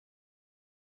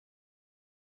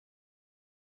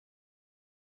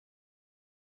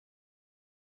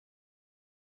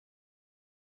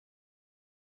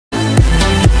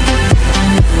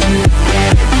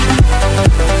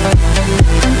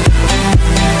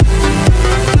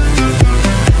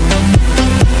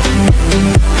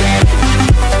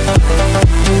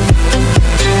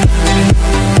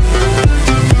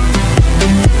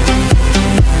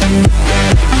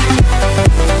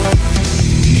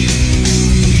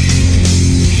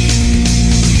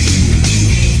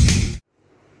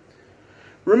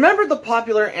Remember the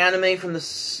popular anime from the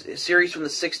series from the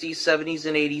 60s, 70s,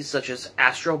 and 80s, such as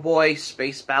Astro Boy,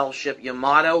 Space Battleship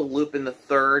Yamato, Lupin the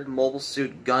Third, Mobile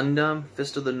Suit Gundam,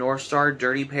 Fist of the North Star,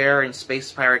 Dirty Pair, and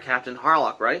Space Pirate Captain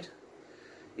Harlock, right?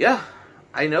 Yeah,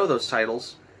 I know those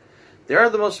titles. They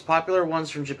are the most popular ones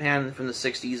from Japan from the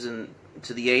 60s and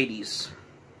to the 80s.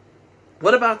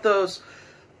 What about those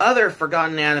other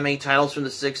forgotten anime titles from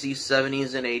the 60s,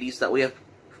 70s, and 80s that we have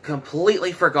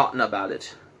completely forgotten about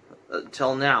it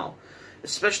until now?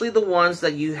 Especially the ones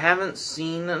that you haven't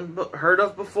seen and heard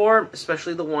of before,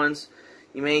 especially the ones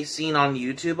you may have seen on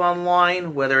YouTube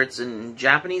online, whether it's in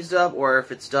Japanese dub or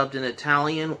if it's dubbed in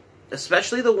Italian,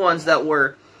 especially the ones that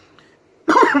were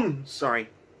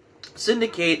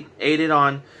syndicated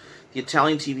on the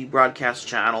Italian TV broadcast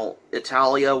channel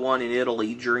Italia 1 in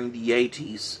Italy during the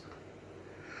 80s.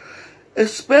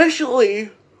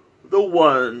 Especially the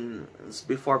ones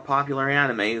before popular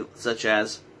anime, such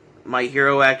as My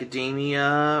Hero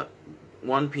Academia,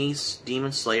 One Piece,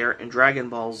 Demon Slayer, and Dragon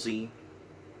Ball Z.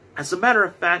 As a matter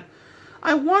of fact,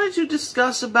 I wanted to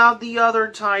discuss about the other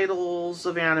titles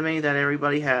of anime that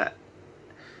everybody has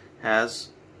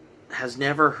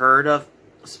never heard of,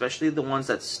 especially the ones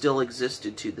that still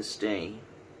existed to this day.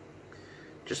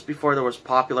 Just before there was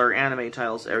popular anime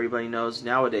titles everybody knows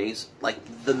nowadays, like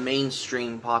the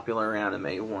mainstream popular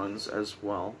anime ones as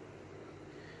well.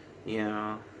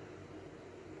 Yeah.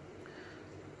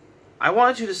 I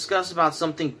wanted to discuss about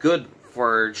something good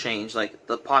for a change, like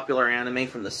the popular anime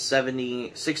from the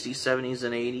 60s, 70s,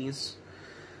 and 80s.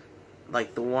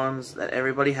 Like the ones that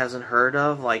everybody hasn't heard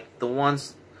of, like the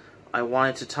ones I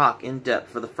wanted to talk in depth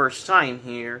for the first time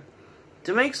here,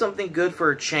 to make something good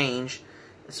for a change,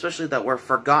 especially that were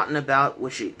forgotten about,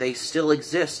 which they still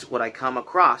exist, what I come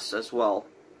across as well.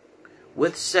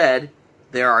 With said,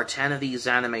 there are 10 of these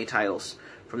anime titles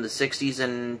from the 60s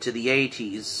and to the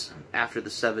 80s, after the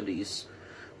 70s,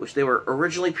 which they were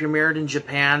originally premiered in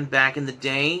Japan back in the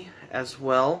day as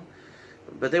well,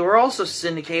 but they were also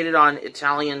syndicated on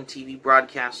Italian TV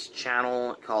broadcast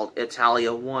channel called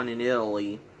Italia 1 in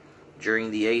Italy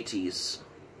during the 80s.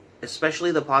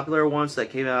 Especially the popular ones that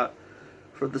came out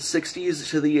from the 60s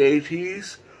to the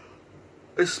 80s.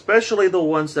 Especially the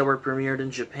ones that were premiered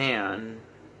in Japan.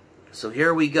 So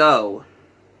here we go.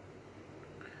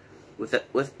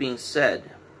 With being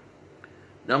said.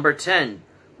 Number 10.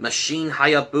 Machine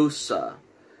Hayabusa.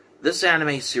 This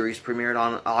anime series premiered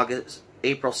on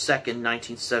April 2nd,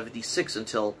 1976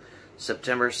 until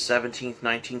September 17th,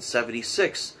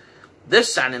 1976.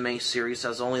 This anime series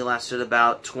has only lasted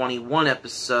about 21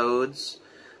 episodes,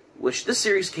 which this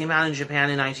series came out in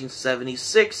Japan in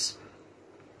 1976,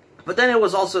 but then it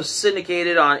was also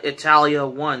syndicated on Italia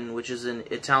 1, which is an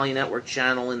Italian network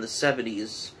channel in the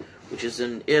 70s, which is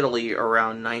in Italy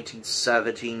around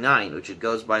 1979, which it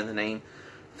goes by the name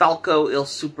Falco il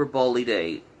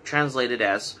Superbolide, translated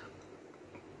as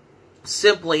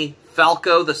simply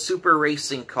Falco the Super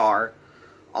Racing Car,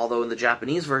 although in the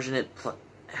Japanese version it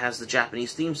has the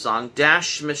Japanese theme song,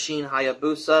 Dash Machine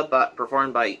Hayabusa, but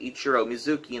performed by Ichiro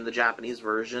Mizuki in the Japanese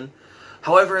version.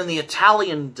 However, in the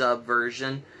Italian dub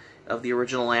version of the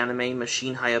original anime,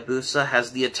 Machine Hayabusa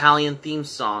has the Italian theme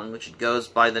song, which goes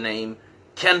by the name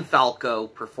Ken Falco,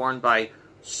 performed by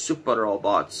Super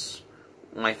Robots,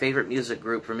 my favorite music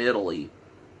group from Italy.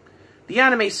 The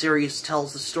anime series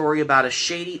tells the story about a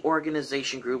shady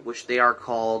organization group, which they are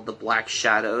called the Black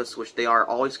Shadows, which they are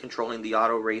always controlling the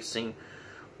auto racing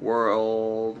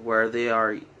world, where they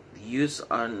are use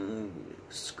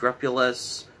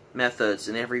unscrupulous methods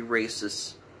in every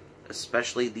races,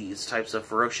 especially these types of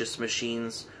ferocious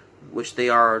machines, which they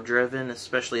are driven,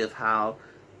 especially of how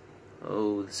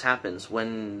this happens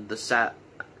when the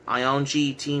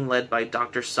Ionji team, led by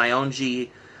Dr.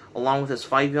 Sionji, along with his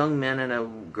 5 young men and a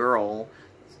girl,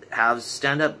 have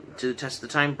stand up to test the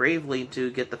time bravely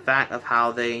to get the fact of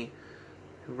how they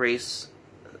race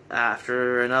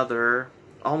after another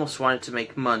almost wanted to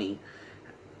make money.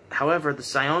 However, the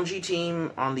Sionji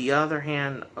team, on the other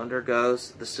hand,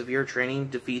 undergoes the severe training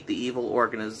to defeat the evil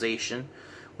organization,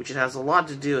 which it has a lot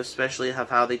to do, especially of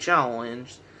how they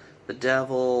challenge the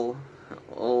devils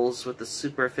with the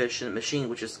super efficient machine,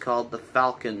 which is called the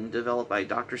Falcon, developed by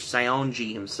Dr.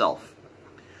 Sionji himself.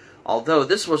 Although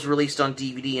this was released on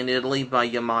DVD in Italy by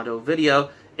Yamato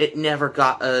Video, it never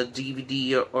got a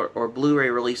DVD or Blu-ray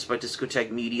release by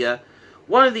Discotek Media.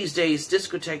 One of these days,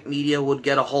 Discotek Media would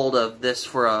get a hold of this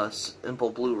for a simple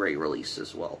Blu-ray release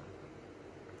as well.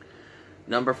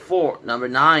 Number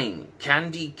 9,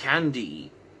 Candy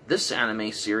Candy. This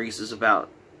anime series is about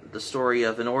the story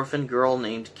of an orphan girl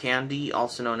named Candy,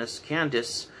 also known as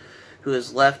Candice, who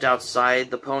is left outside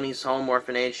the Ponies' home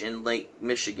orphanage in Lake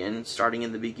Michigan, starting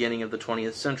in the beginning of the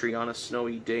 20th century on a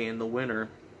snowy day in the winter.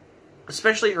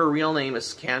 Especially her real name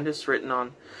is Candace, written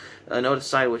on a note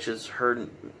aside, which is her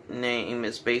name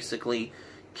is basically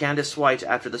Candace White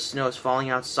after the snow is falling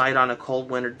outside on a cold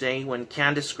winter day. When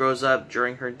Candace grows up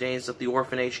during her days at the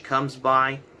orphanage comes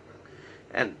by,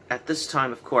 and at this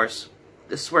time, of course,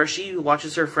 this is where she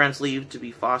watches her friends leave to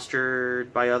be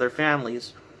fostered by other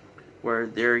families, where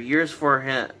there are years for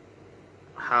him,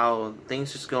 how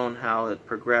things just go and how it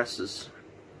progresses.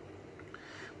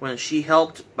 When she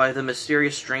helped by the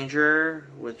mysterious stranger,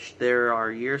 which there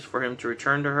are years for him to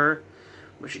return to her,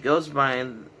 when she goes by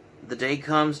and the day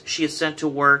comes, she is sent to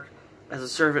work as a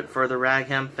servant for the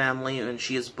Ragham family, and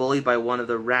she is bullied by one of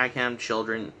the Ragham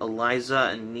children, Eliza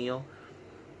and Neil,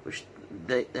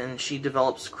 and she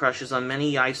develops crushes on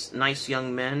many nice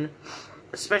young men,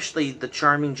 especially the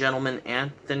charming gentleman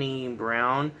Anthony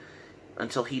Brown,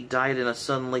 until he died in a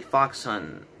suddenly fox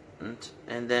hunt.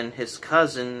 And then his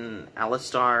cousin,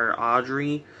 Alistar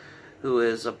Audrey, who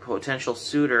is a potential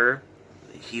suitor,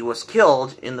 he was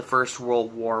killed in the First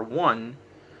World War I,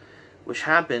 which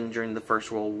happened during the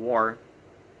First World War.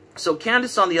 So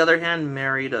Candace, on the other hand,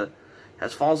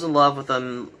 falls in love with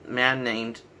a man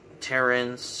named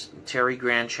Terry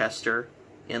Grantchester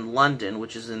in London,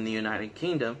 which is in the United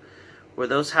Kingdom, where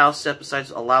those house episodes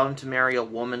allow him to marry a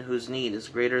woman whose need is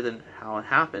greater than how it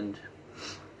happened.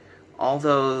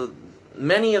 Although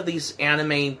many of these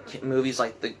anime movies,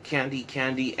 like the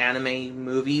Candy anime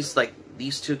movies, like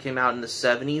these two came out in the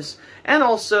 70s, and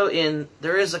also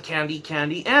there is a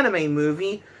Candy anime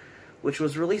movie, which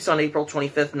was released on April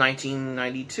 25th,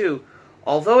 1992.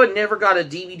 Although it never got a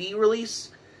DVD release,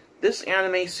 this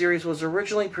anime series was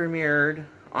originally premiered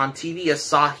on TV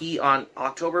Asahi on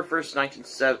October 1st,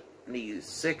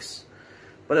 1976,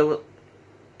 but it was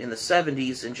in the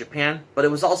 70s in Japan, but it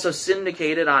was also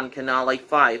syndicated on Canale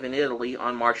 5 in Italy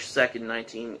on March 2nd,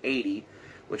 1980,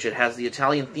 which it has the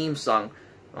Italian theme song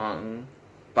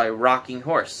by Rocking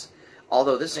Horse.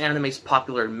 Although this anime is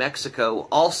popular in Mexico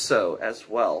also as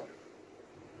well.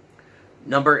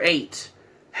 Number 8,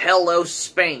 Hello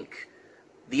Spank.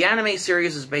 The anime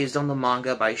series is based on the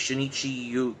manga by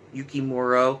Shinichi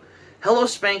Yukimuro. Hello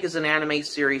Spank is an anime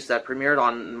series that premiered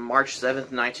on March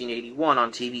 7th, 1981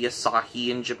 on TV Asahi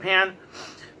in Japan,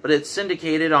 but it's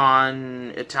syndicated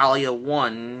on Italia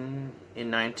 1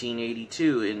 in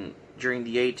 1982 during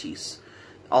the 80s.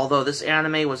 Although this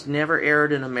anime was never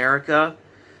aired in America,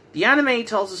 the anime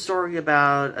tells a story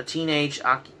about a teenage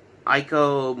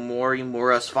Aiko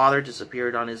Morimura's father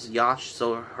disappeared on his yacht,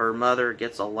 so her mother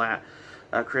gets a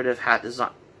creative hat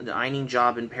designing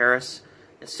job in Paris.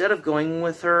 Instead of going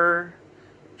with her,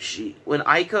 when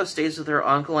Aiko stays with her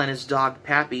uncle and his dog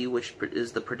Pappy, which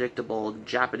is the predictable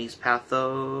Japanese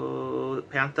pathos,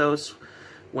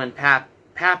 when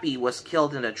Pappy was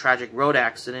killed in a tragic road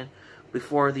accident,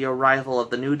 before the arrival of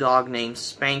the new dog named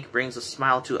Spank brings a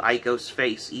smile to Aiko's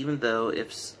face, even though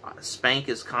if Spank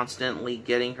is constantly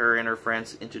getting her and her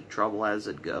friends into trouble as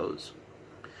it goes.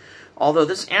 Although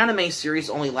this anime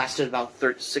series only lasted about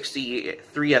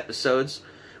 63 episodes,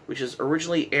 which is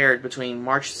originally aired between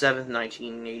March 7th,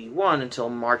 1981 until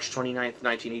March 29th,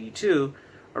 1982,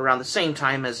 around the same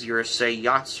time as Urusei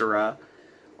Yatsura,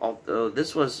 although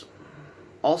this was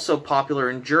also popular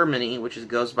in Germany, which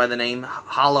goes by the name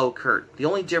Hollow Kurt. The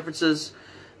only difference is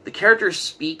the characters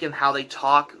speak and how they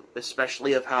talk,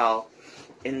 especially of how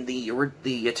in the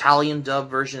Italian dub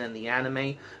version and the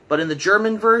anime, but in the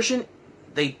German version,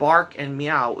 they bark and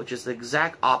meow, which is the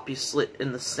exact opposite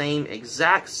in the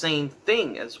exact same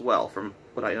thing as well, from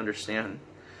what I understand.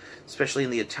 Especially in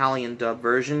the Italian dub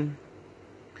version.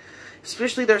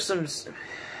 Especially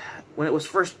when it was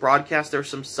first broadcast, there were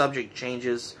some subject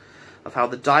changes of how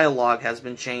the dialogue has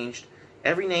been changed.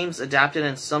 Every name's adapted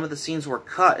and some of the scenes were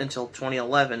cut until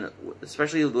 2011.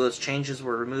 Especially those changes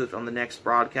were removed on the next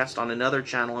broadcast on another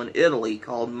channel in Italy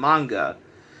called Manga.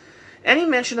 Any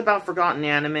mention about forgotten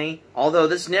anime, although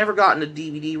this never gotten a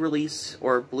DVD release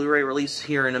or Blu-ray release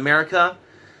here in America,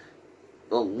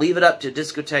 we'll leave it up to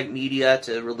Discotheque Media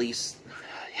to release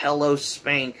Hello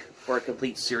Spank for a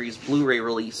complete series Blu-ray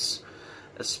release,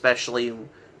 especially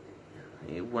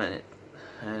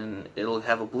and it'll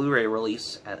have a Blu-ray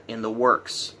release in the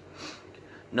works.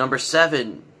 Number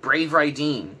 7, Brave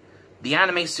Raideen. The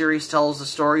anime series tells the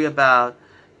story about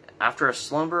after a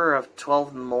slumber of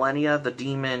 12 millennia, the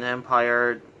Demon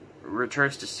Empire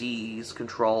returns to seize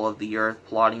control of the Earth,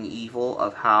 plotting evil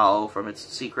of how from its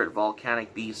secret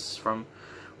volcanic beasts,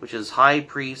 which is High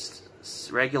Priest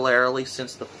regularly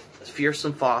since the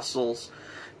fearsome fossils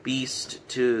beast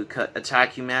to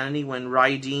attack humanity. When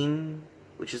Raideen,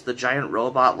 which is the giant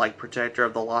robot-like protector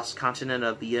of the lost continent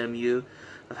of the MU,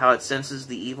 of how it senses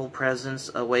the evil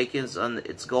presence, awakens on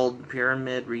its golden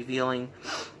pyramid, revealing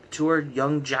to a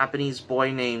young Japanese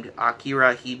boy named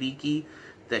Akira Hibiki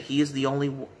that he is the only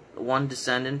one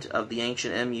descendant of the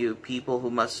ancient MU people who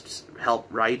must help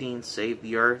Raiden save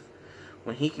the Earth.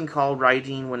 When he can call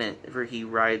Raiden whenever he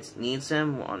needs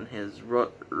him on his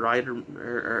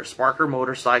Sparker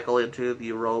motorcycle into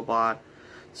the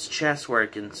robot's chest, where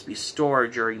it can be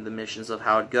stored during the missions of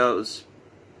how it goes.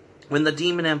 When the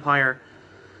Demon Empire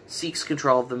seeks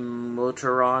control of the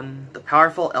Motoron, the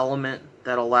powerful element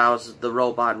that allows the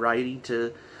robot Raiden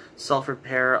to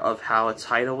self-repair of how its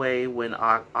hideaway, when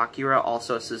Akira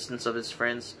also assistance of his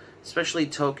friends, especially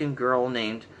token girl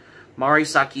named Mari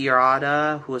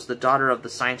Sakirada, who is the daughter of the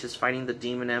scientist fighting the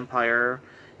Demon Empire,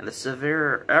 and the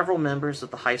several members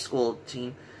of the high school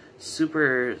team,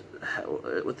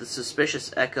 with the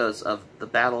suspicious echoes of the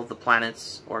Battle of the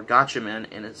Planets or Gatchaman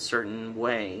in a certain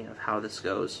way of how this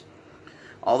goes.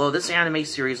 Although this anime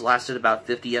series lasted about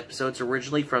 50 episodes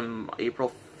originally from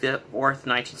April 4th,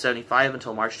 1975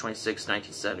 until March 26,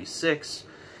 1976,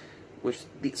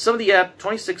 some of the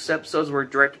 26 episodes were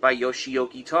directed by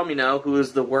Yoshiyuki Tomino, who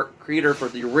is the creator for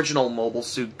the original Mobile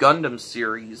Suit Gundam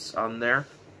series on there.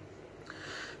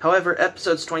 However,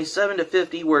 episodes 27 to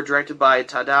 50 were directed by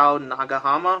Tadao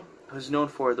Nagahama, who is known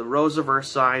for The Rose of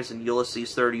Versailles and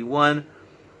Ulysses 31.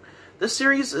 This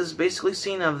series is basically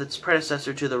seen as its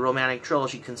predecessor to the romantic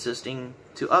trilogy, consisting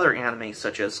to other animes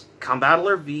such as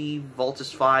Combattler V,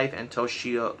 Voltus 5, and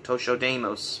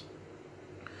Toshodemos.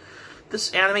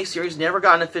 This anime series never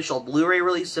got an official Blu-ray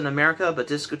release in America, but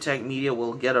Discotek Media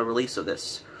will get a release of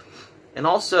this. And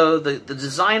also, the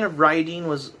design of Raiden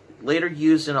was later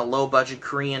used in a low-budget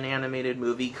Korean animated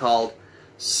movie called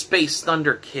Space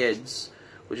Thunder Kids,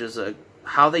 which is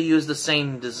how they use the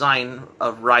same design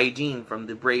of Raiden from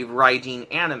the Brave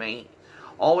Raiden anime,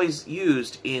 always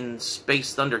used in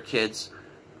Space Thunder Kids.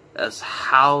 As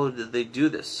how did they do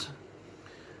this?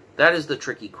 That is the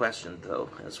tricky question, though,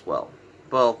 as well.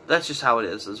 Well, that's just how it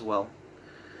is as well.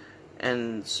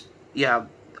 And, yeah,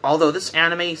 although this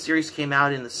anime series came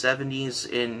out in the 70s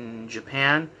in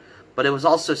Japan, but it was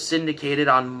also syndicated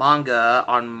on manga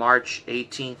on March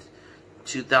 18th,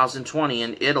 2020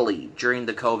 in Italy during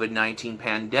the COVID-19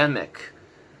 pandemic.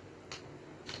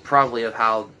 Probably of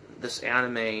how this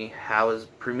anime has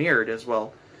premiered as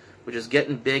well, which is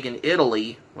getting big in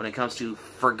Italy when it comes to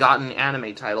forgotten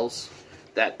anime titles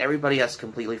that everybody has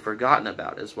completely forgotten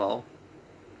about as well.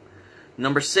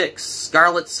 Number 6,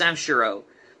 Scarlet Sanshiro.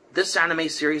 This anime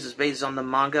series is based on the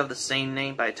manga of the same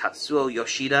name by Tatsuo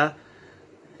Yoshida.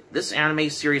 This anime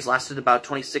series lasted about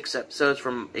 26 episodes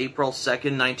from April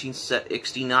 2nd,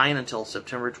 1969 until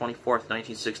September 24th,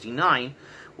 1969,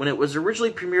 when it was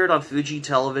originally premiered on Fuji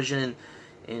Television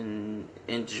in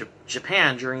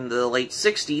Japan during the late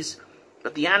 60s,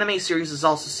 but the anime series is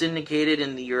also syndicated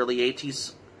in the early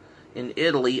 80s in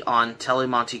Italy on Tele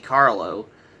Monte Carlo.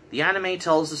 The anime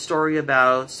tells the story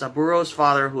about Saburo's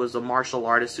father, who is a martial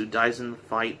artist who dies in the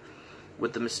fight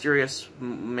with the mysterious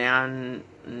man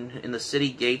in the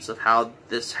city gates, of how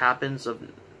this happens of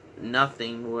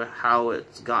nothing, how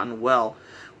it's gotten well,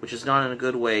 which is not in a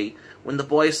good way. When the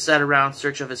boys set around in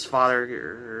search of his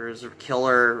father's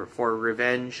killer for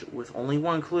revenge, with only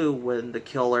one clue, when the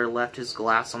killer left his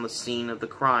glass on the scene of the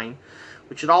crime,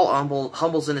 which it all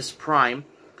humbles in his prime.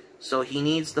 So he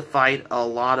needs to fight a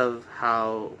lot of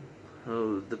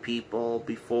the people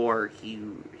before he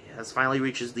has finally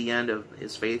reaches the end of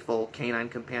his faithful canine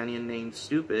companion named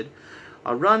Stupid.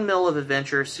 A run-mill of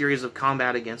adventure, series of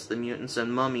combat against the mutants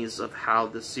and mummies of how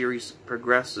the series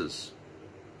progresses.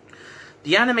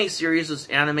 The anime series was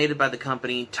animated by the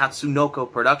company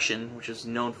Tatsunoko Production, which is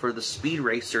known for the Speed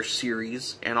Racer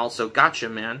series and also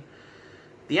Gatchaman.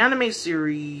 The anime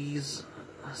series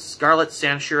Scarlet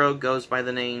Sanshiro goes by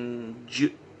the name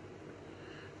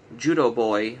Judo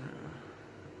Boy,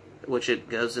 which it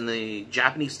goes in the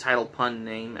Japanese title pun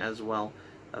name as well.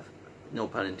 No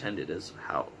pun intended, is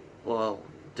how, well,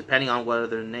 depending on what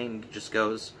other name just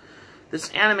goes. This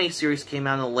anime series came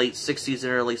out in the late 60s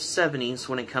and early 70s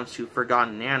when it comes to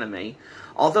forgotten anime.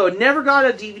 Although it never got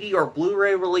a DVD or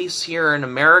Blu-ray release here in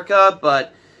America,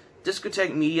 but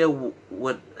Discotek Media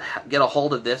would get a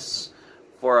hold of this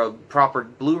for a proper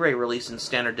Blu-ray release in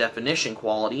standard definition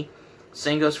quality.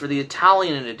 Same goes for the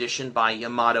Italian edition by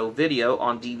Yamato Video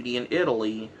on DVD in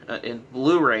Italy, in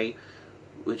Blu-ray,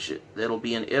 which it'll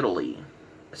be in Italy,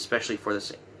 especially for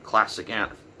this classic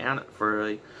for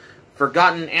a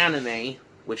forgotten anime,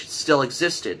 which still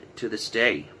existed to this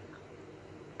day.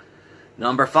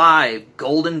 Number 5,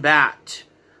 Golden Bat.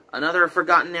 Another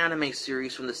forgotten anime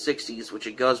series from the 60s, which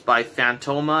it goes by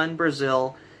Fantoma in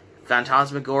Brazil,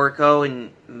 Phantasmagorico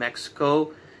in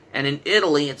Mexico, and in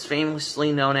Italy it's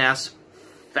famously known as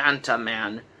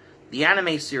Fantaman. The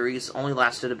anime series only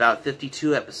lasted about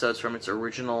 52 episodes from its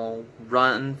original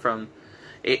run from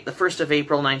the 1st of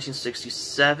April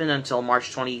 1967 until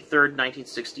March 23rd,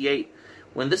 1968,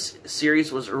 when this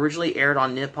series was originally aired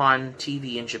on Nippon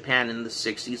TV in Japan in the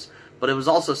 60s, but it was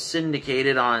also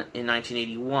syndicated in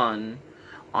 1981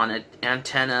 on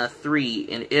Antenna 3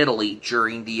 in Italy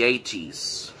during the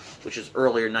 80s, which is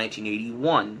earlier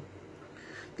 1981.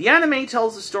 The anime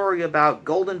tells the story about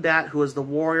Golden Bat, who is the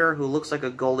warrior who looks like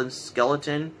a golden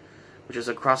skeleton, which is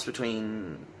a cross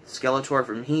between Skeletor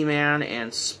from He-Man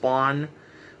and Spawn,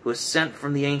 who is sent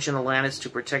from the ancient Atlantis to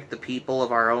protect the people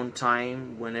of our own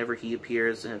time whenever he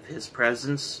appears in his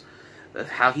presence.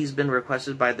 How he's been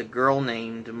requested by the girl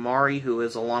named Mari, who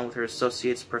is, along with her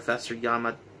associates, Professor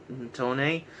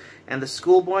Yamatone, and the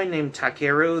schoolboy named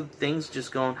Takeru. Things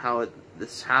just go on how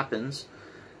this happens,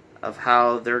 of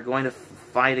how they're going to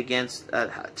fight against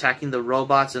attacking the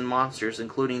robots and monsters,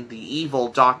 including the evil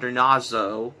Dr.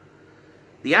 Nazo.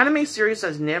 The anime series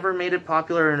has never made it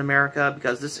popular in America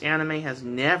because this anime has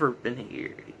never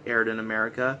been aired in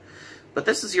America. But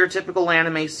this is your typical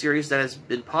anime series that has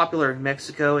been popular in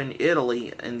Mexico and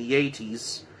Italy in the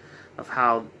 80s, of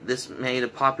how this made a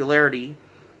popularity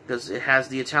because it has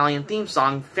the Italian theme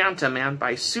song Fantaman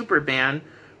by Superband,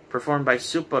 performed by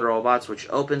Super Robots, which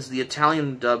opens the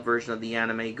Italian dub version of the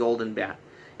anime Golden Bat.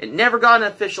 It never got an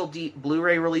official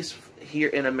Blu-ray release here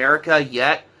in America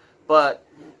yet, but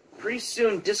pretty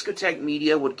soon Discotek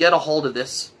Media would get a hold of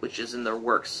this, which is in their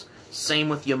works. Same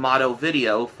with Yamato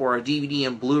Video for a DVD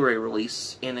and Blu-ray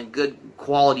release in a good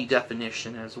quality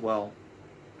definition as well,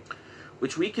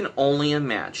 which we can only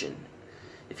imagine.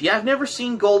 If you have never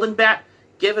seen Golden Bat,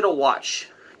 give it a watch,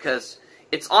 because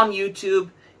it's on YouTube,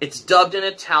 it's dubbed in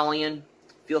Italian.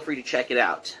 Feel free to check it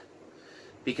out,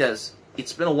 because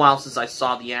it's been a while since I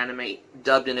saw the anime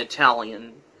dubbed in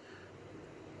Italian.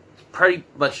 Pretty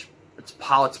much,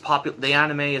 the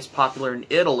anime is popular in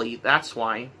Italy, that's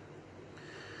why.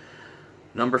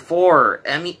 Number 4,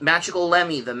 Magical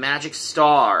Lemmy, the Magic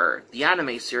Star. The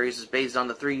anime series is based on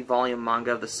the 3-volume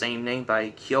manga of the same name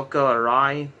by Kyoko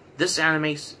Arai. This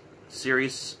anime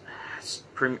series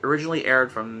originally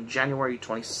aired from January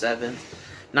 27th,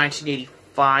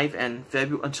 1985 and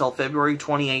until February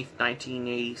 28th,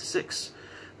 1986.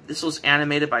 This was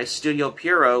animated by Studio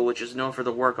Pierrot, which is known for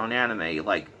the work on anime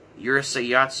like Urusei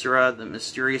Yatsura, The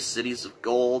Mysterious Cities of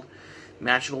Gold,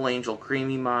 Magical Angel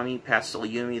Creamy Mommy, Pastel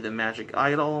Yumi, The Magic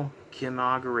Idol,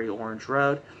 Kimagure Orange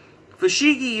Road,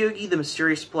 Fushigi Yugi, The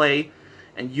Mysterious Play,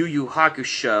 and Yu Yu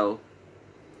Hakusho.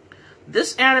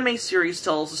 This anime series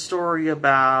tells a story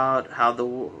about how the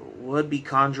would-be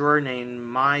conjurer named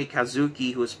Mai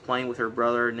Kazuki, who is playing with her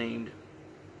brother named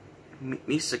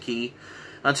Misaki,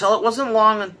 until it wasn't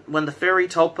long when the fairy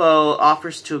Topo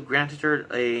offers to grant her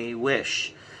a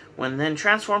wish, when then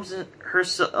transforms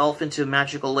herself into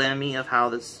Magical Lemmy, of how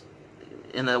this,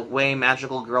 in a way,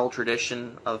 magical girl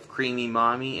tradition of Creamy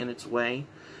Mommy in its way,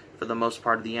 for the most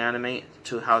part of the anime,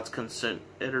 to how it's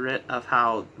considerate, of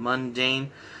how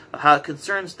mundane, of how it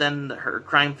concerns then her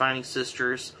crime-fighting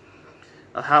sisters,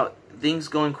 of how things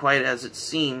going quite as it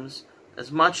seems,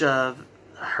 as much of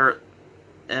her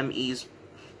Emmy's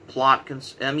plot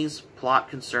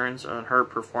concerns on her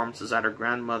performances at her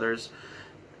grandmother's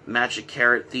Magic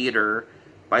Carrot Theater.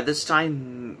 By this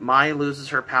time, Mai loses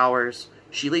her powers.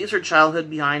 She leaves her childhood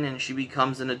behind and she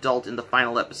becomes an adult in the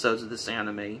final episodes of this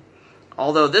anime.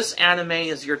 Although this anime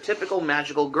is your typical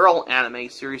magical girl anime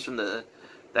series from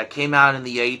that came out in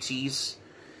the 80s,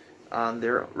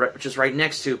 which is right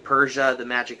next to Persia, the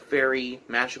Magic Fairy,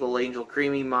 Magical Angel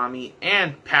Creamy Mommy,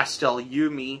 and Pastel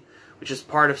Yumi, which is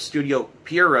part of Studio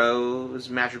Pierrot's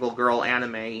magical girl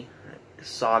anime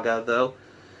saga, though.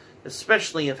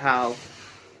 Especially of how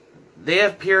they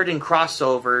have appeared in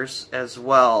crossovers as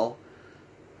well.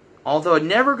 Although it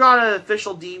never got an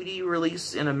official DVD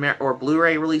release or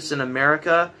Blu-ray release in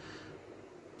America,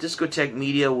 Discotek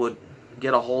Media would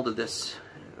get a hold of this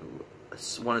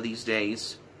one of these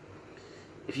days.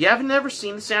 If you haven't ever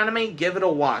seen this anime, give it a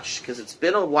watch, because it's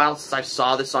been a while since I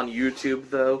saw this on YouTube,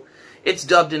 though. It's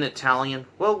dubbed in Italian.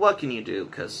 Well, what can you do?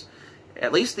 Because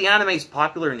at least the anime is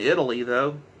popular in Italy,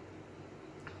 though.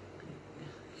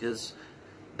 Because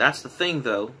that's the thing,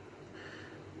 though.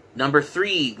 Number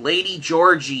 3, Lady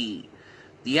Georgie.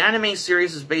 The anime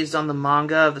series is based on the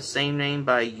manga of the same name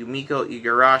by Yumiko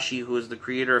Igarashi, who is the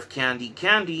creator of Candy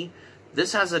Candy.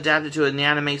 This has adapted to an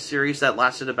anime series that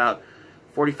lasted about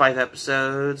 45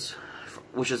 episodes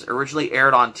which is originally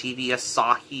aired on TVS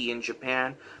Asahi in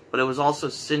Japan, but it was also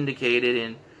syndicated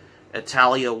in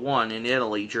Italia 1 in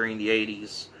Italy during the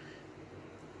 80s.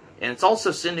 And it's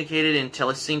also syndicated in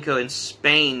Telecinco in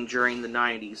Spain during the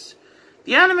 90s.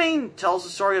 The anime tells a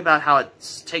story about how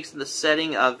it takes the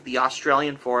setting of the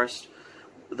Australian forest.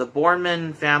 The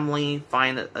Boorman family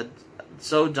find a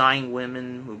so dying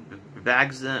woman who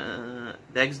begs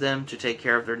them to take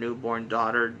care of their newborn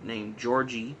daughter named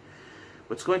Georgie.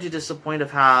 What's going to disappoint of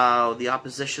how the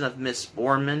opposition of Miss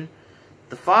Boorman,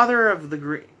 the father of the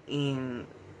green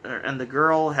and the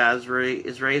girl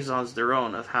is raised on their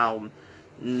own, of how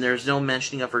there's no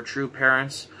mentioning of her true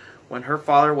parents when her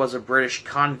father was a British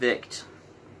convict.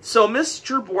 So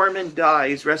Mr. Boorman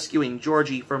dies rescuing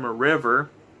Georgie from a river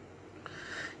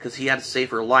because he had to save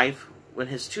her life, when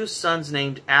his two sons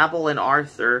named Abel and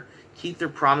Arthur keep their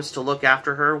promise to look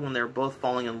after her when they're both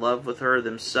falling in love with her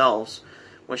themselves.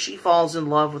 When she falls in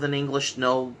love with an English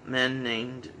nobleman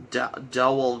named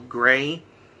Dowell Gray,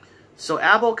 so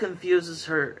Abel confuses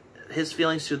his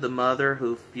feelings to the mother,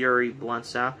 who fury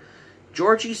blunts out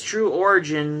Georgie's true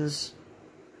origins.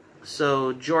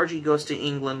 So Georgie goes to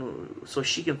England so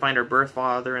she can find her birth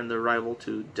father and the rival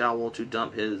to Dowell to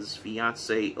dump his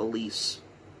fiancée Elise,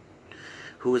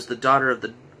 who is the daughter of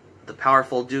the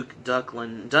powerful Duke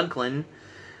Dunklin,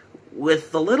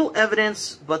 with the little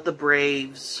evidence but the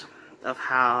braves of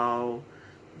how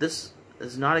this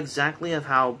is not exactly of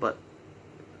how, but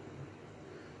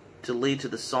to lead to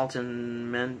the Sultan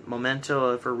memento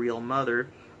of her real mother,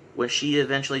 when she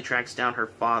eventually tracks down her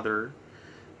father,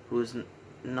 who is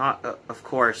not, of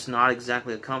course, not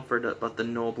exactly a comfort, but the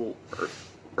noble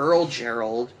Earl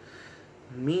Gerald.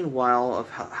 Meanwhile, of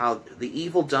how the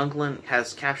evil Dunklin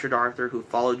has captured Arthur, who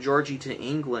followed Georgie to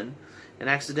England, and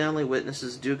accidentally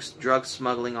witnesses Duke's drug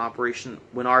smuggling operation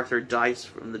when Arthur dies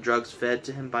from the drugs fed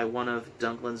to him by one of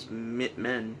Dunklin's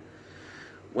men.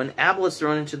 When Abel is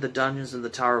thrown into the dungeons in the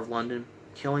Tower of London,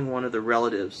 killing one of the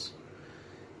relatives.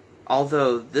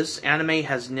 Although this anime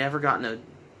has never gotten an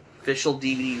official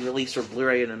DVD release or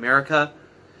Blu-ray in America,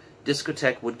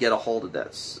 Discotek would get a hold of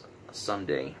that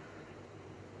someday.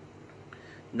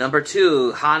 Number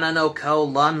 2, Hana no Ko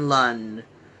Lun Lun.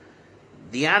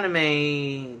 The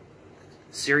anime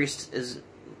series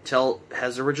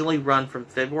has originally run from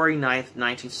February 9th,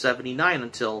 1979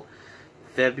 until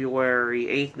February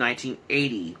 8th,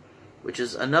 1980, which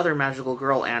is another magical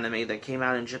girl anime that came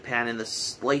out in Japan in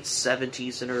the late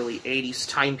 70s and early 80s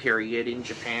time period in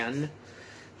Japan.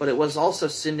 But it was also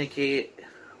syndicated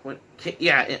when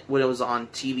it was on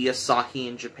TVS Asahi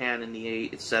in Japan in the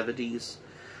 70s.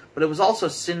 But it was also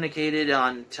syndicated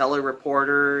on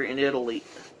Telereporter in Italy.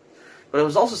 On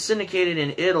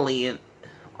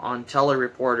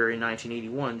Telereporter in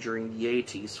 1981 during the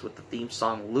 80s with the theme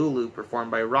song Lulu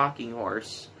performed by Rocking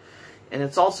Horse. And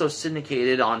it's also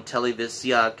syndicated on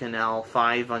Televisa Canal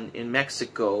 5 in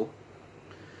Mexico.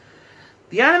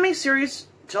 The anime series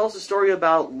tells a story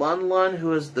about Lun Lun,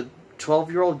 who is the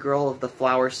 12-year-old girl of the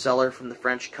flower seller from the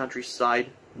French countryside,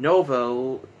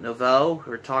 Novo,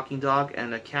 her talking dog,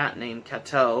 and a cat named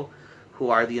Kato, who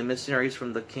are the emissaries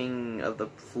from the king of the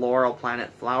floral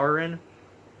planet Flowerin,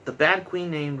 the bad queen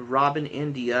named Robin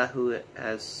India, who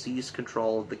has seized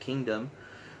control of the kingdom,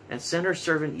 and sent her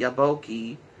servant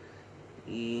Yaboki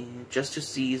just to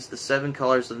seize the 7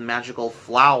 colors of the magical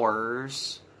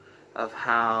flowers, of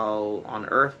how on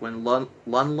Earth, when Lun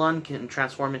Lun can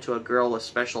transform into a girl with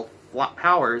special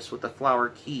powers with the flower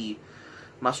key,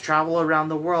 must travel around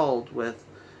the world with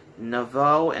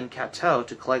Novo and Kato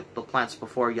to collect the plants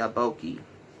before Yaboki.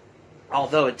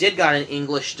 Although it did got an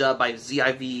English dub by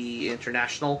ZIV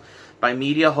International, by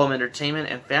Media Home Entertainment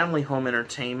and Family Home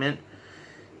Entertainment,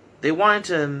 they wanted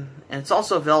to, and it's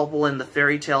also available in the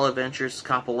Fairy Tale Adventures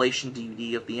compilation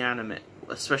DVD of the anime,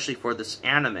 especially for this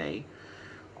anime.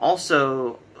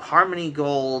 Also, Harmony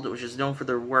Gold, which is known for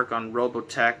their work on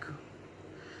Robotech,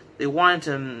 they wanted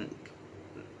to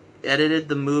edited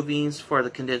the movies for the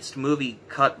condensed movie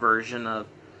cut version of,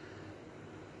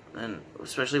 and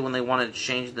especially when they wanted to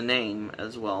change the name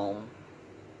as well.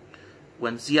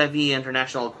 When ZIV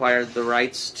International acquired the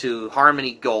rights to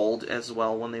Harmony Gold as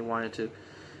well, when they wanted to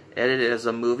edit it as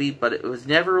a movie, but it was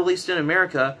never released in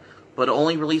America, but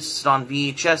only released on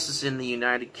VHS in the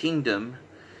United Kingdom.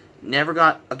 Never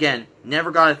got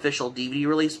official DVD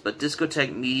release, but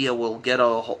Discotek Media will get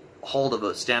a hold of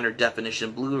a standard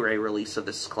definition Blu-ray release of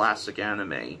this classic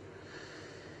anime.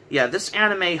 Yeah, this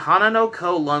anime, Hana no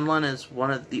Ko Lun Lun, is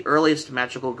one of the earliest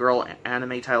magical girl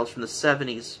anime titles from the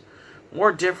 70s.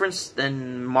 More different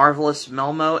than Marvelous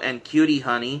Melmo and Cutie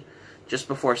Honey, just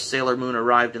before Sailor Moon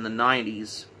arrived in the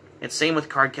 90s. And same with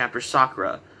Cardcaptor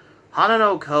Sakura.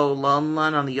 Hanano-ko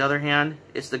Lunlun, on the other hand,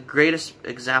 is the greatest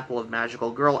example of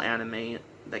magical girl anime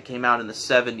that came out in the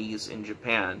 70s in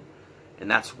Japan,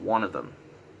 and that's one of them.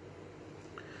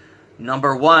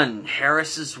 Number 1,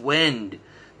 Harris's Wind.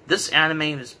 This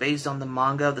anime is based on the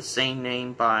manga of the same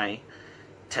name by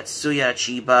Tetsuya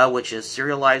Chiba, which is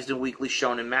serialized in Weekly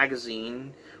Shonen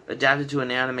magazine, adapted to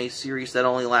an anime series that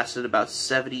only lasted about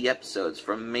 70 episodes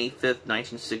from May 5th,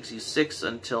 1966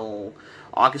 until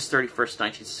August 31st,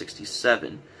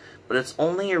 1967. But it's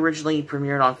only originally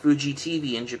premiered on Fuji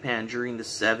TV in Japan during the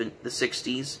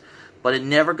 60s, but it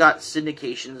never got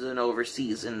syndications in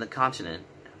overseas in the continent.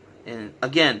 And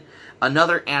again,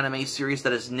 another anime series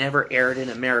that has never aired in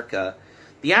America.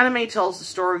 The anime tells the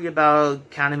story about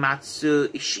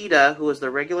Kanematsu Ishida, who is the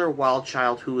regular wild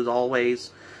child who is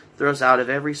always throws out of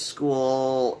every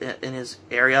school in his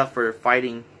area for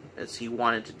fighting as he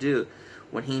wanted to do.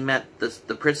 When he met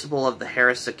the principal of the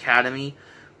Harris Academy,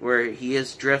 where he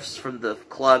drifts from the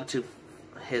club to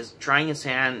trying his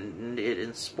hand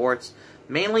in sports,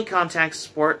 mainly contact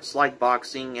sports like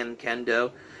boxing and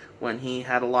kendo, when he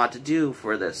had a lot to do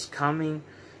for this. Coming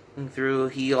through,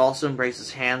 he also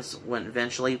embraces hands when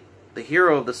eventually the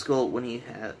hero of the school, when he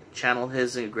channeled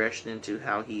his aggression into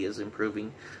how he is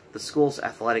improving the school's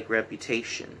athletic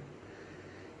reputation.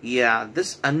 Yeah,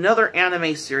 another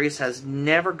anime series has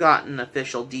never gotten an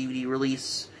official DVD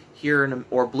release here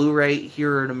or Blu-ray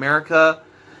here in America,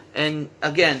 and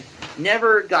again,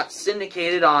 never got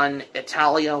syndicated on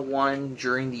Italia 1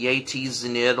 during the 80s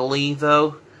in Italy,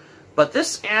 though. But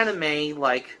this anime,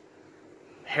 like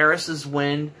Harris's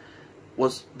Wind,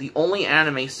 was the only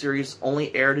anime series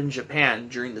only aired in Japan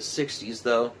during the 60s,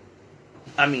 though.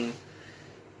 I mean,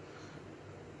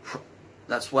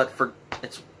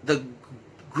 it's the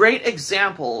great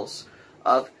examples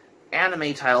of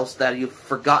anime titles that you've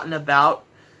forgotten about,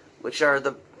 which are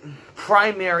the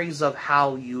primaries of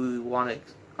how you want to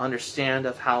understand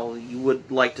of how you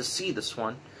would like to see this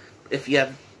one, if you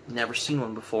have never seen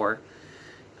one before.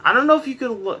 I don't know if you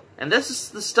can look, and this is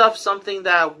the stuff, something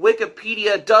that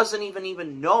Wikipedia doesn't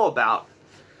even know about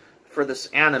for this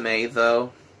anime,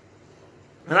 though.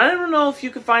 And I don't know if you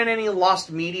can find any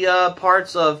lost media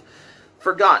parts of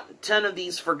 10 of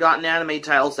these forgotten anime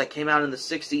titles that came out in the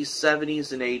 60s,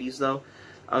 70s, and 80s, though.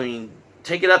 I mean,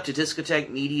 take it up to Discotheque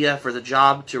Media for the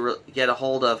job to get a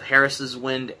hold of Harris's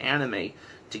Wind anime,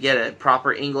 to get a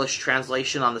proper English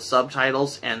translation on the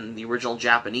subtitles and the original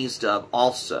Japanese dub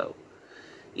also.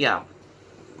 Yeah,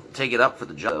 take it up for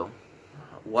the job,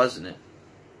 wasn't it?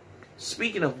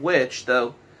 Speaking of which,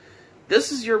 though,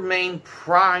 this is your main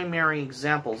primary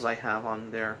examples I have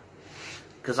on there.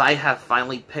 Because I have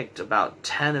finally picked about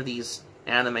 10 of these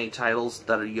anime titles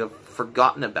that you have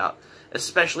forgotten about.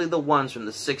 Especially the ones from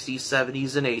the 60s,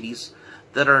 70s, and 80s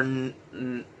that are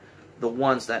the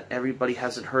ones that everybody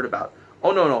hasn't heard about.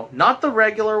 Oh, no, not the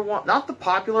regular one, not the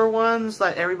popular ones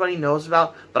that everybody knows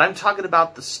about, but I'm talking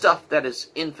about the stuff that is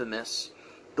infamous.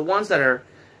 The ones that are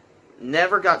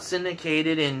never got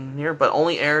syndicated in here, but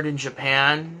only aired in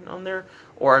Japan on there,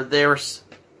 or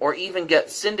even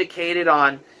get syndicated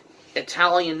on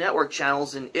Italian network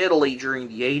channels in Italy during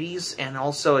the 80s, and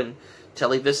also in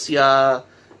Televisia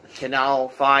Canal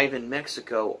 5 in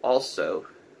Mexico also,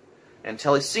 and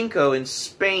Telecinco in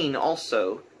Spain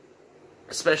also.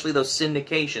 Especially those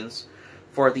syndications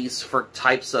for these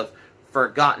types of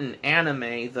forgotten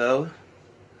anime, though.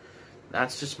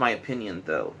 That's just my opinion,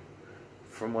 though,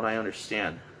 from what I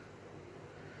understand.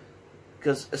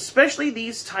 Because especially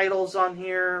these titles on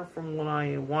here, from what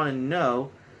I want to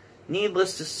know,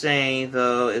 needless to say,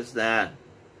 though, is that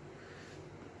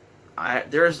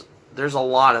there's a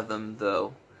lot of them,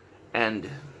 though, and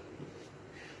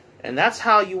that's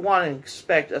how you want to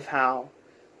expect of how.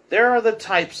 There are the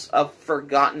types of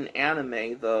forgotten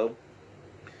anime, though,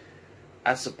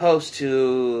 as opposed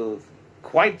to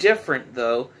quite different,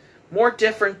 though, more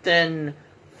different than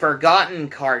forgotten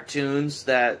cartoons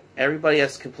that everybody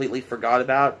has completely forgot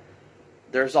about.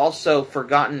 There's also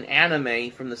forgotten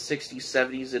anime from the 60s,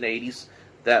 70s, and 80s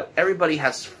that everybody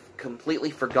has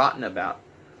completely forgotten about.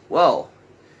 Well,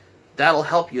 that'll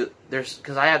help you.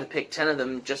 Because I had to pick 10 of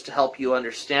them just to help you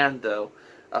understand, though,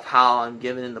 of how I'm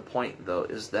giving in the point, though,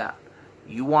 is that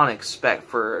you want to expect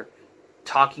for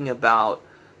talking about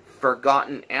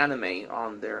forgotten anime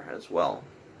on there as well.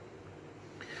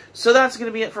 So that's going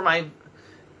to be it for my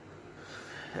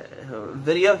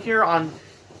video here on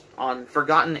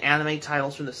forgotten anime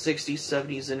titles from the 60s,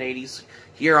 70s, and 80s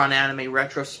here on Anime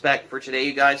Retrospect for today,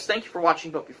 you guys. Thank you for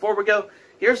watching, but before we go,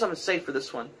 here's something to say for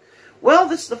this one. Well,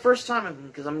 this is the first time,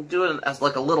 because I'm doing it as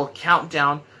like a little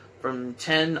countdown from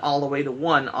 10 all the way to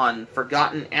 1 on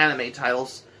forgotten anime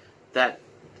titles that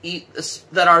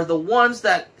that are the ones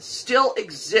that still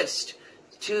exist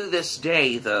to this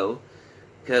day, though.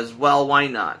 Because, well, why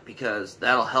not? Because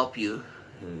that'll help you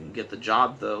get the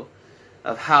job, though,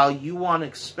 of how you want to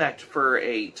expect for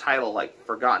a title like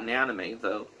Forgotten Anime,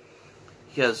 though.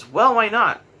 Because, well, why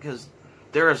not? Because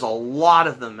there is a lot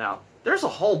of them out. There's a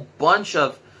whole bunch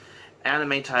of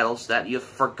anime titles that you've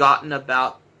forgotten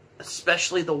about,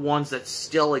 especially the ones that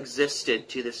still existed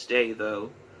to this day,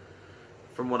 though,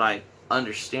 from what I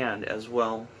understand as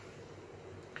well.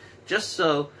 Just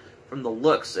so, from the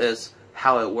looks, as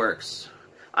how it works.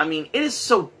 I mean, it is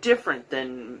so different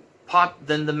than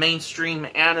the mainstream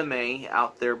anime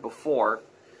out there before.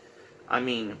 I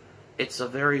mean, it's a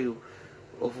very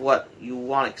of what you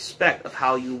want to expect, of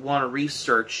how you want to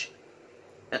research,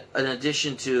 in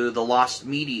addition to the lost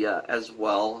media as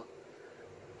well,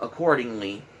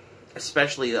 accordingly.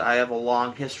 Especially, I have a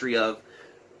long history of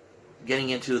getting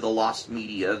into the lost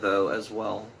media, though, as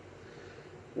well.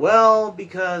 Well,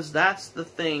 because that's the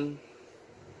thing.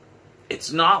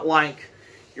 It's not like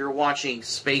you're watching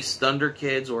Space Thunder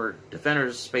Kids or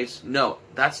Defenders of Space. No,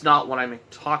 that's not what I'm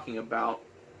talking about.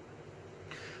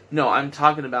 No, I'm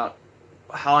talking about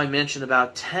how I mentioned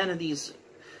about 10 of these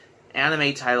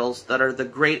anime titles that are the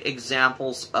great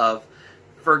examples of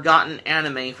forgotten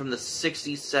anime from the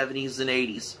 60s, 70s, and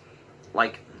 80s.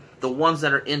 Like, the ones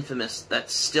that are infamous,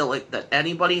 that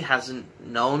anybody hasn't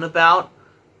known about,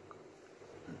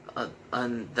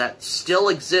 and that still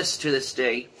exists to this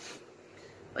day.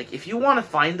 Like, if you want to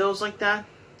find those like that,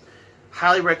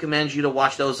 highly recommend you to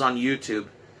watch those on YouTube.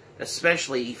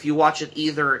 Especially if you watch it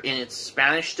either in its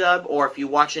Spanish dub, or if you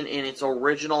watch it in its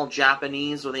original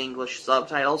Japanese with English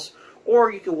subtitles,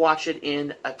 or you can watch it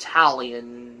in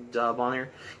Italian dub on there.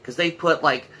 Because they put,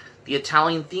 like, the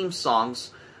Italian theme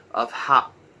songs of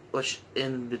which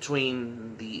in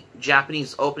between the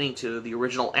Japanese opening to the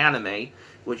original anime,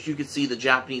 which you could see the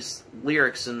Japanese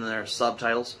lyrics in their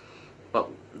subtitles, but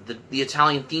the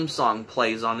Italian theme song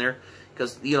plays on there,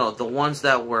 because, you know, the ones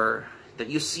that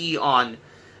you see on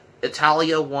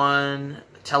Italia 1,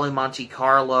 Telemonte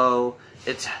Carlo,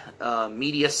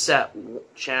 Media Set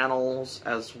channels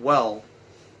as well.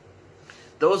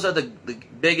 Those are the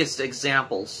biggest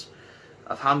examples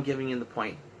of how I'm giving you the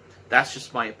point. That's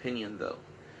just my opinion, though.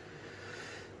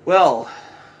 Well,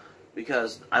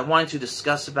 because I wanted to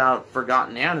discuss about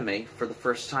forgotten anime for the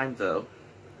first time, though,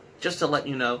 just to let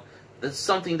you know, that's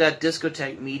something that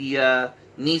Discotheque Media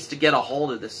needs to get a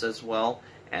hold of this as well.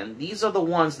 And these are the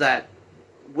ones that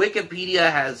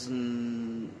Wikipedia has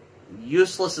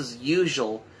useless as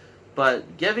usual,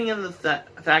 but giving them the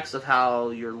facts of how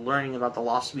you're learning about the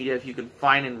lost media, if you can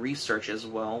find and research as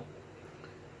well.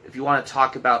 If you want to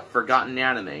talk about forgotten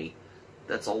anime,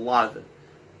 that's a lot of it.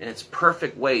 And it's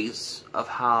perfect ways of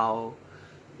how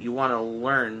you want to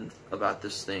learn about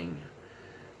this thing.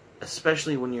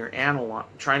 Especially when you're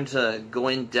trying to go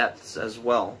in depths as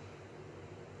well.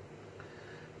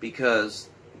 Because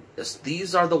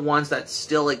these are the ones that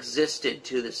still existed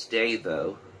to this day,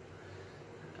 though,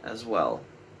 as well.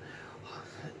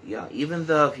 Yeah, even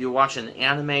though if you watch an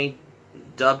anime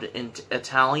dubbed in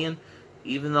Italian,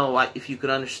 even though if you could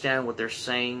understand what they're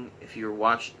saying if you're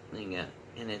watching it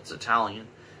in its Italian,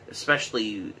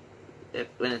 especially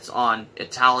when it's on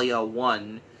Italia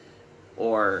 1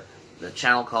 or the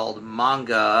channel called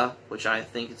Manga, which I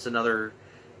think it's another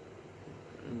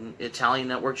Italian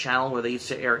network channel where they used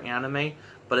to air anime,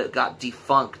 but it got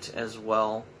defunct as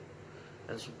well,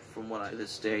 as from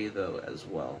this day, though, as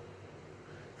well,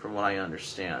 from what I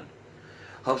understand.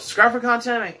 Hope subscribe for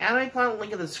content, make anime plan,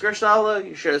 link in the description below.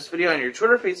 You share this video on your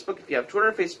Twitter, Facebook, if you have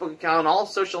Twitter, Facebook account, and all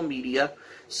social media.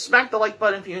 Smack the like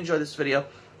button if you enjoyed this video.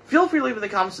 Feel free to leave in the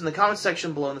comments in the comment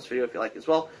section below in this video if you like as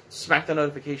well. Smack the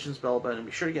notifications bell button and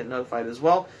be sure to get notified as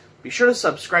well. Be sure to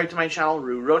subscribe to my channel,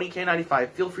 RuRoniK95.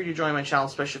 Feel free to join my channel,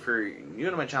 especially if you're new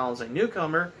to my channel as a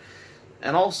newcomer.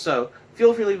 And also,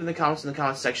 feel free to leave in the comments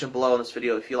section below in this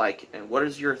video if you like. And what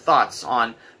is your thoughts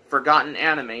on forgotten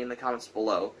anime in the comments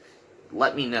below?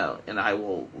 Let me know, and I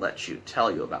will tell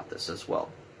you about this as well.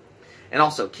 And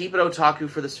also, keep it otaku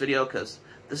for this video, because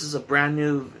this is a brand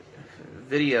new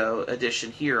video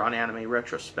edition here on Anime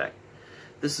Retrospect.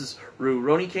 This is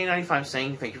RuRoniK95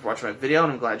 saying thank you for watching my video,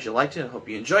 and I'm glad you liked it. I hope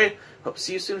you enjoyed it. Hope to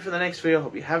see you soon for the next video.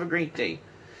 Hope you have a great day.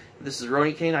 This is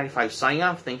RoniK95 signing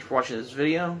off. Thank you for watching this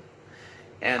video.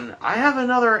 And I have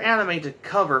another anime to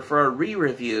cover for a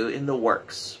re-review in the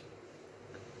works.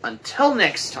 Until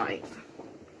next time.